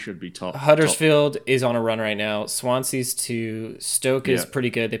 Derby should be top. Huddersfield is on a run right now. Swansea's 2. Stoke is pretty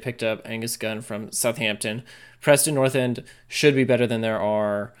good. They picked up Angus Gunn from Southampton. Preston North End should be better than there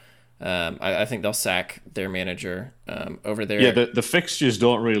are. I think they'll sack their manager over there. Yeah, the fixtures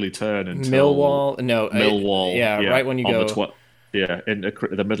don't really turn until Millwall. Millwall. Right when you go. In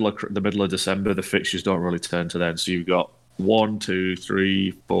the middle of December, the fixtures don't really turn to then. So you've got 1, 2,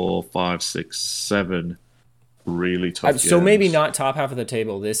 3, 4, 5, 6, 7 really tough games. So maybe not top half of the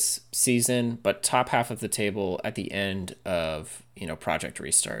table this season, but top half of the table at the end of Project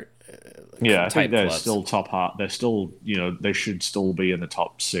Restart. I think they're still top half. They're still they should still be in the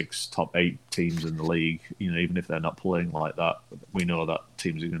top 6, top 8 teams in the league. Even if they're not playing like that, we know that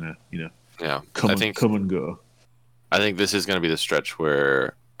teams are gonna come and go. I think this is going to be the stretch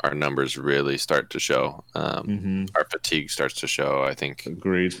where our numbers really start to show. Our fatigue starts to show. I think.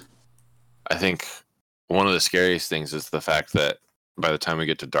 Agreed. I think one of the scariest things is the fact that by the time we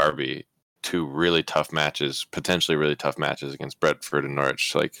get to Derby, 2 really tough matches, potentially really tough matches against Brentford and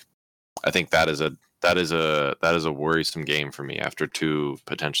Norwich. Like, I think that is a worrisome game for me after 2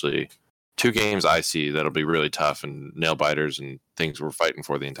 games I see that'll be really tough and nail biters and things we're fighting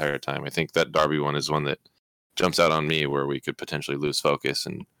for the entire time. I think that Derby one is one that jumps out on me where we could potentially lose focus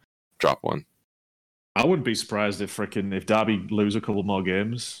and drop one. I wouldn't be surprised if Derby lose a couple more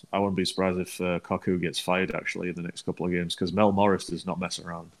games. I wouldn't be surprised if Cocu gets fired actually in the next couple of games, because Mel Morris does not mess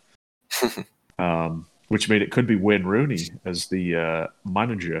around. Which means it could be Wayne Rooney as the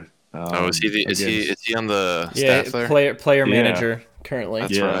manager. Is he on the staff there? Player manager currently.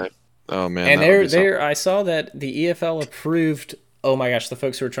 That's right. Oh man. And I saw that the EFL approved. Oh my gosh, the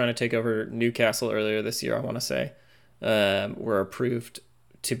folks who were trying to take over Newcastle earlier this year, I want to say, were approved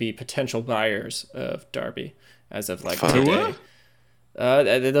to be potential buyers of Derby as of today.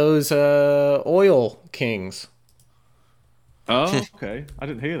 Those oil kings. Oh, okay. I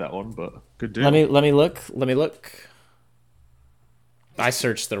didn't hear that one, but good deal. Let me look. I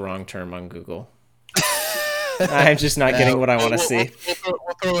searched the wrong term on Google. I'm just not getting what I want to see.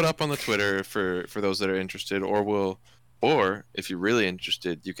 We'll throw it up on the Twitter for those that are interested, or if you're really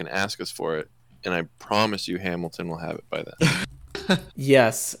interested, you can ask us for it, and I promise you Hamilton will have it by then.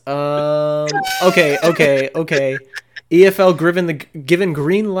 Yes. Okay. EFL given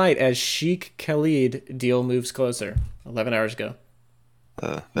green light as Sheikh Khalid deal moves closer. 11 hours ago.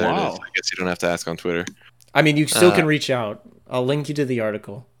 There it is. I guess you don't have to ask on Twitter. I mean, you still can reach out. I'll link you to the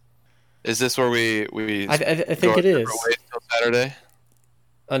article. Is this where we I think it is. Till Saturday?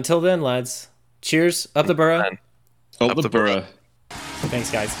 Until then, lads. Cheers. Up the borough. Up the borough.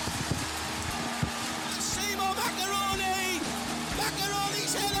 Thanks, guys. Seymour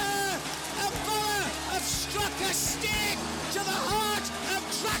Macaroni's header! And Borough have struck a stick to the heart of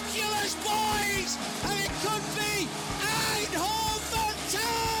Dracula's boys! And it could be Eindhoven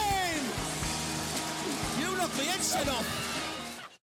time! You look the inside off.